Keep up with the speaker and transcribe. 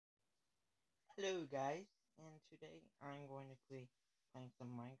Hello guys, and today I'm going to be playing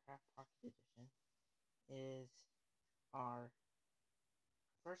some Minecraft Pocket Edition. It is our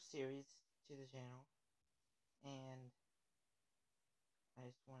first series to the channel, and I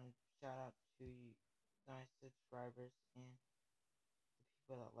just want to shout out to you, my subscribers and the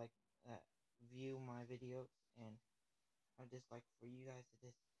people that view my videos. And I'd just like for you guys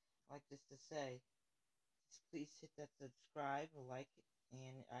to say, just please hit that subscribe, like,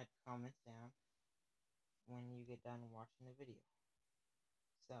 and add comments down when you get done watching the video.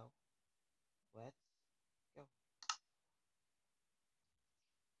 So let's go. Okay,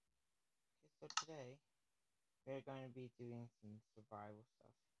 so today we're going to be doing some survival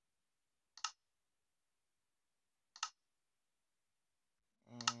stuff.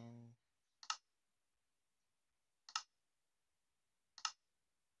 And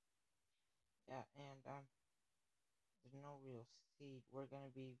yeah, there's no real seed. We're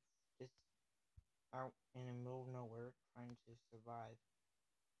gonna be just out in the middle of nowhere trying to survive.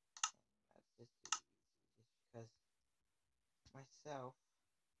 And that's just too easy. Just because myself,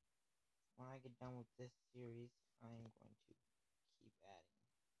 when I get done with this series, I am going to keep adding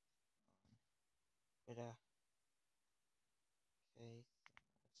on. But okay, so let's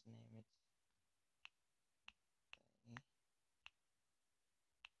name it. Okay.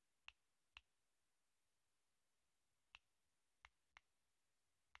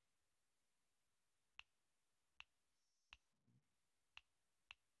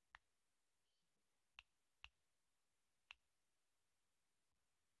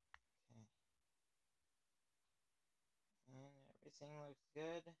 And everything looks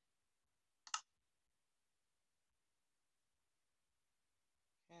good.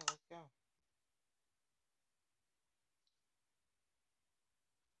 Okay, let's go.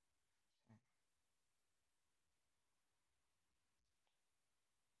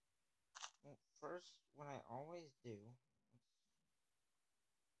 Well, first, what I always do,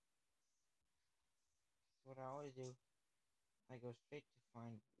 I go straight to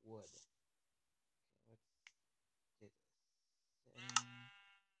find wood. Okay, let's do this.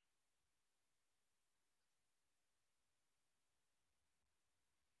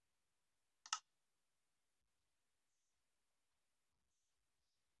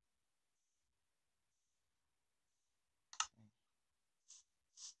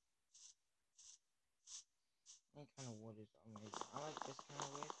 Any kind of wood is amazing. I like this kind of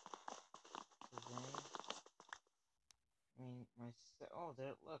wood. Oh,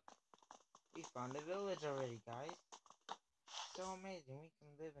 there, look. We found a village already, guys. So amazing. We can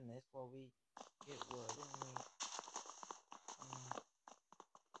live in this while we get wood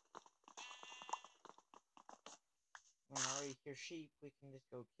when I already hear sheep, we can just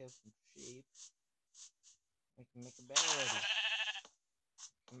go kill some sheep. We can make a bed already.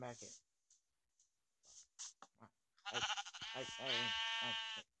 Come back here. I,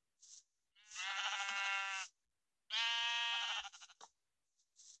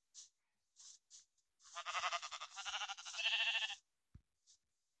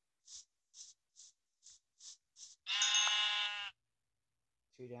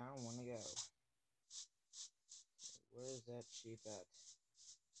 2 down, 1 to go. Where is that sheep at?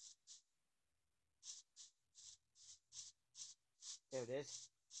 There it is.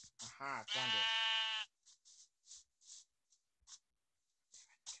 Aha, found it.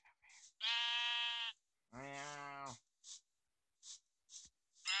 Meow.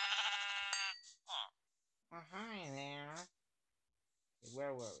 Oh, hi there. Okay,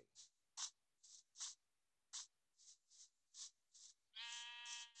 where were we?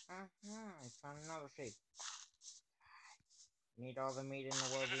 I found another sheep. We need all the meat in the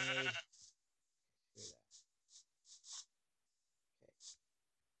world we need. Screw that. Okay.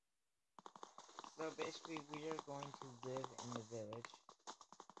 So basically, we are going to live in the village.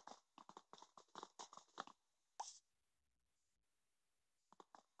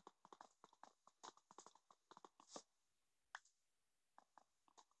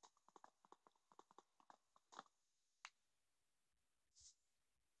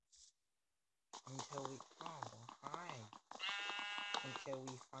 Until we, hi. Until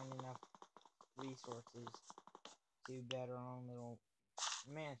we find enough resources to better our own little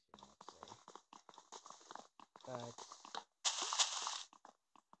mansion, let's say. But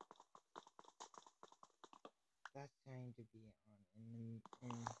that's going to be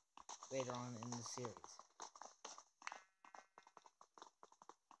on later on in the series.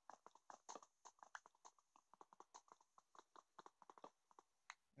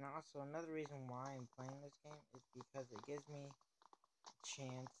 And also, another reason why I'm playing this game is because it gives me a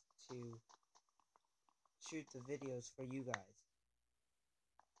chance to shoot the videos for you guys.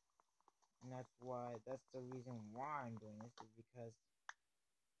 And that's the reason why I'm doing this, is because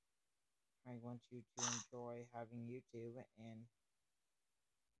I want you to enjoy having YouTube and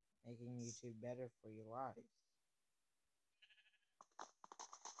making YouTube better for your lives.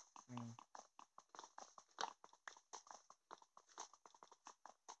 I mean,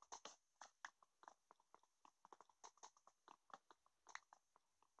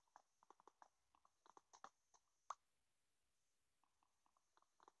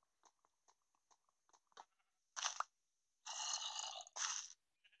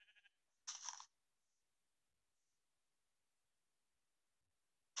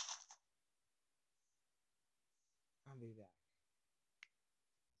 I'll be back.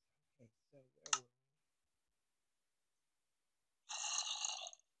 Okay, so where were we?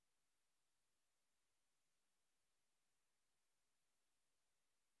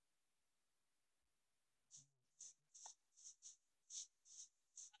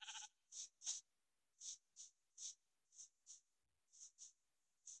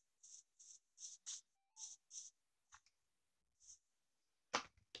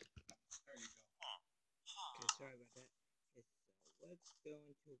 Okay, sorry about that. Okay, so let's go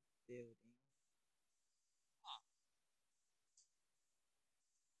into building.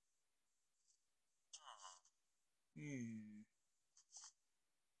 Hmm.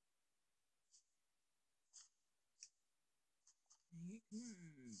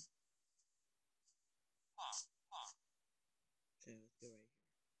 Come on. Okay, let's go right here.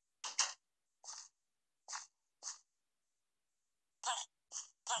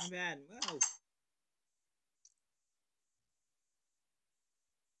 My bad. Move.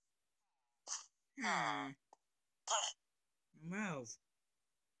 Hmm. Move.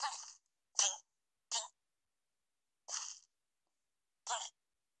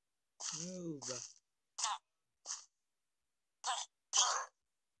 Move.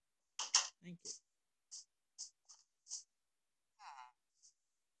 Thank you.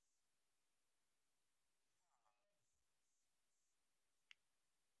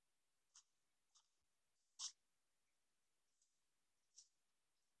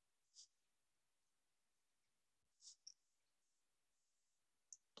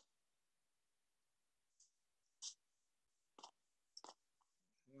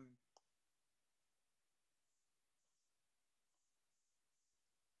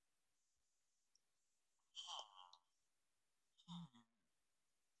 Come on.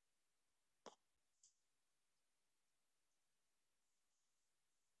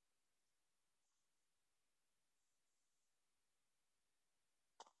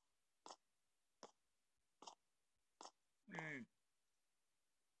 Hmm.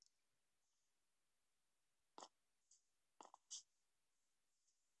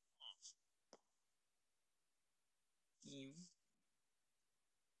 You.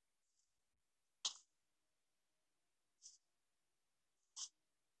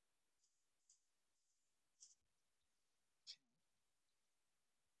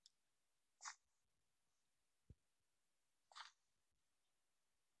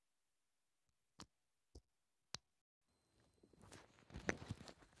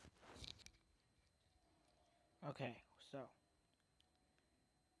 Okay, so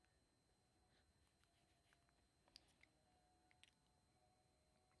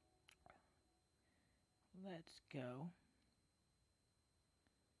let's go.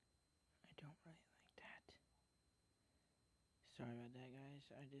 I don't really like that. Sorry about that,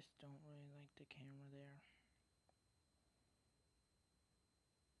 guys. I just don't really like the camera there.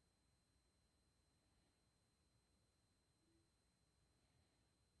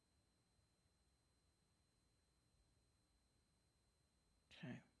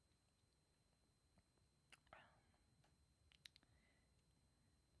 Okay.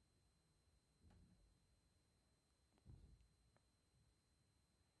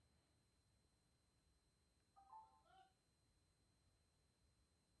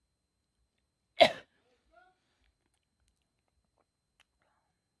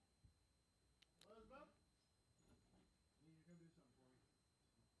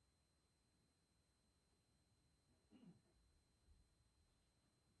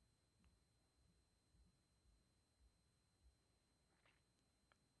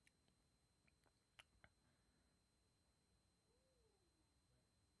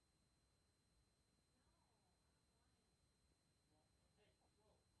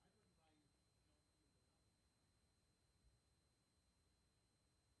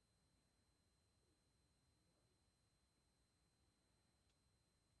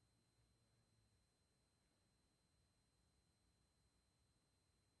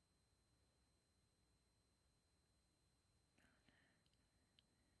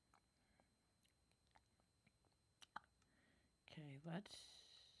 let's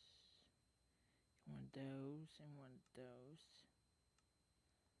one of those and one of those.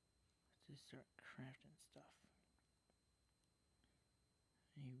 Let's just start crafting stuff.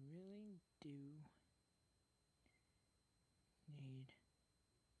 I really do need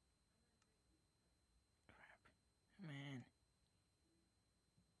crap. Man.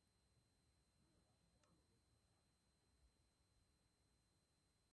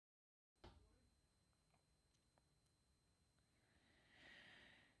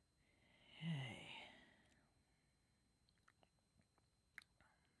 Hey.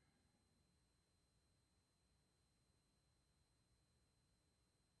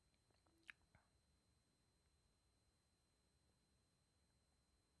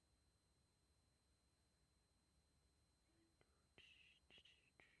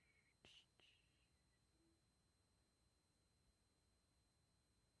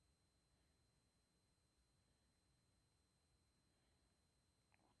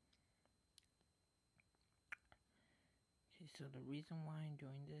 Okay, so the reason why I'm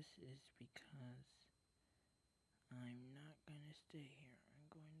doing this is because I'm not gonna stay here. I'm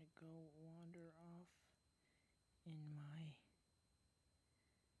going to go wander off in my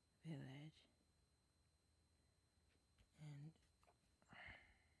village and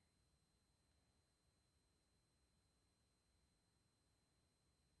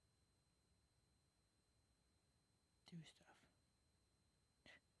do stuff.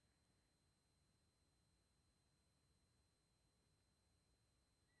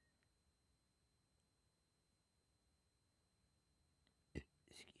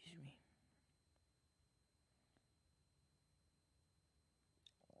 Excuse me.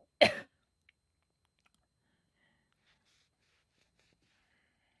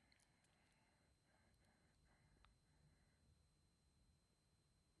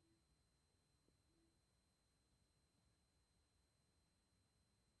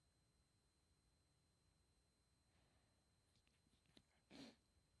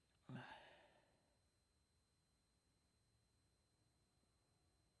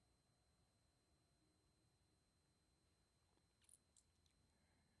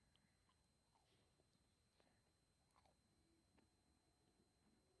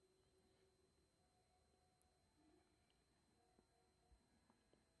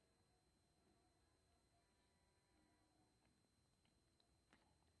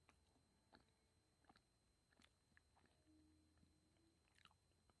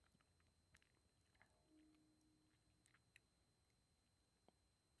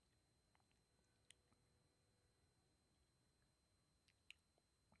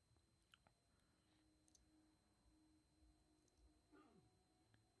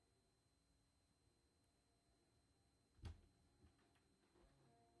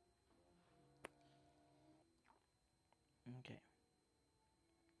 Okay.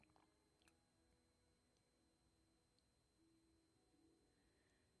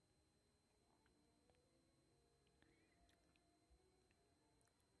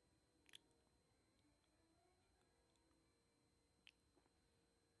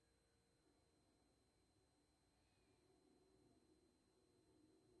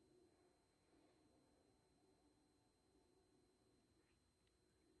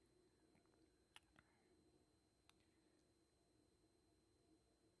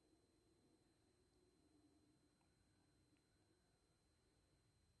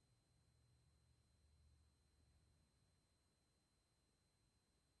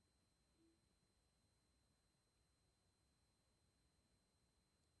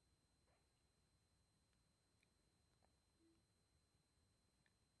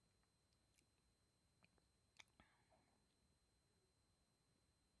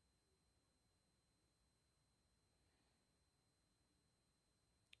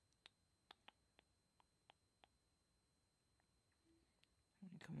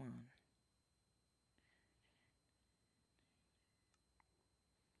 Come on.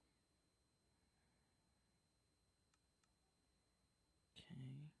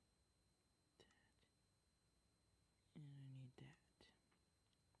 Okay. And I need that.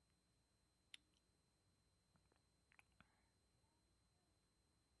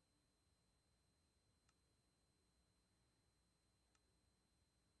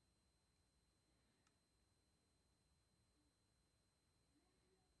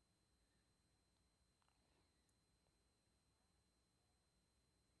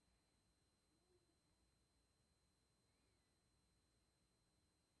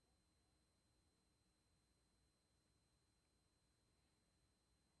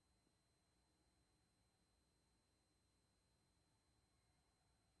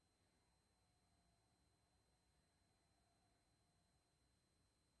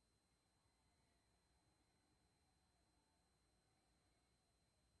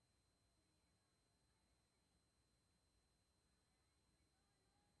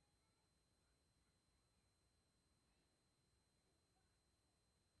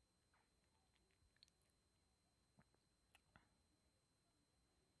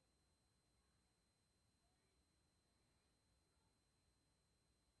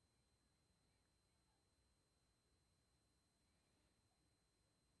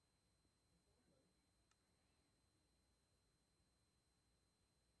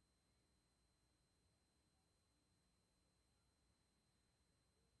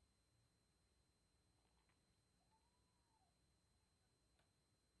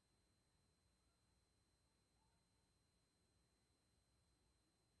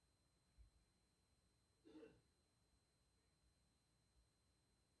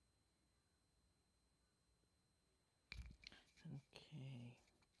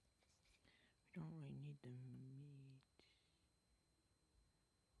 don't really need the meat.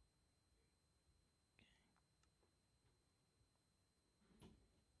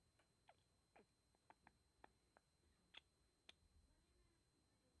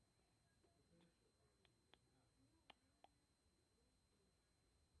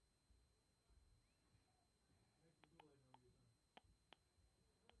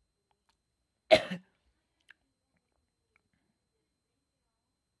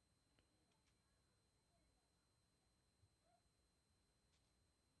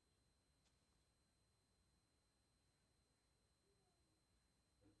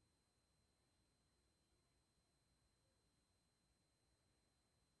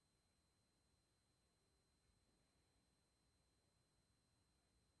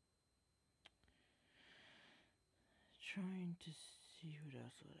 Trying to see what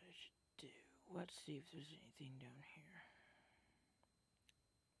else I should do. Let's see if there's anything down here.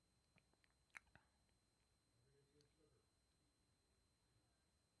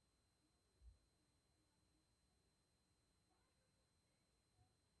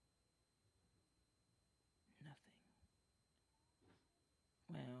 Nothing.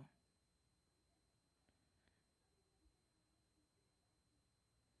 Well.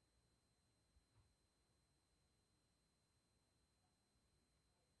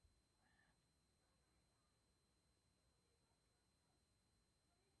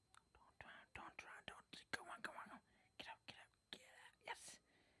 Don't come on. Get out. Yes.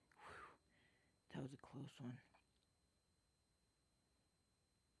 Whew. That was a close one.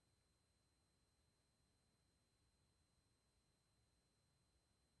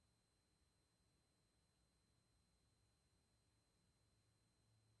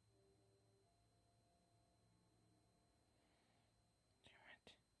 Damn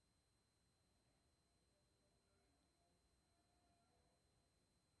it.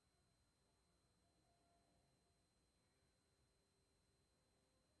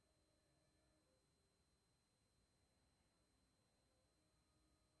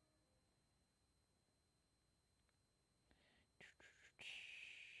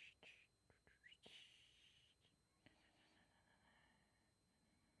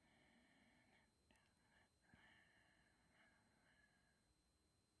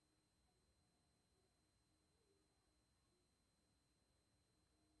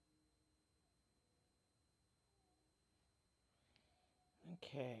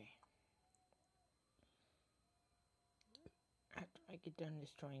 Okay. After I get done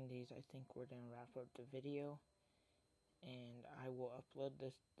destroying these, I think we're gonna wrap up the video, and I will upload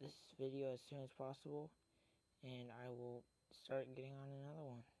this video as soon as possible, and I will start getting on another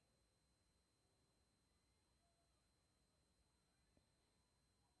one.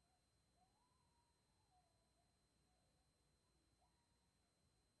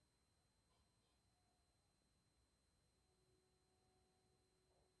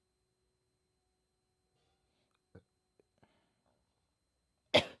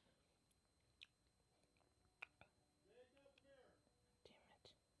 Damn it.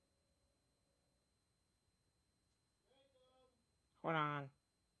 Hold on.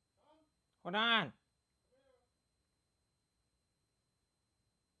 Hold on.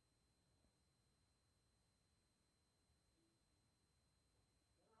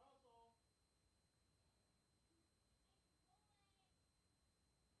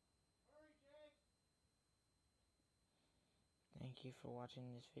 Thank you for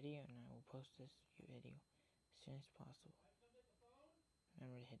watching this video, and I will post this video as soon as possible.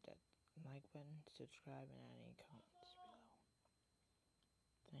 Remember to hit that like button, subscribe, and add any comments below.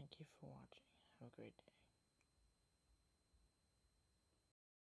 Thank you for watching. Have a great day.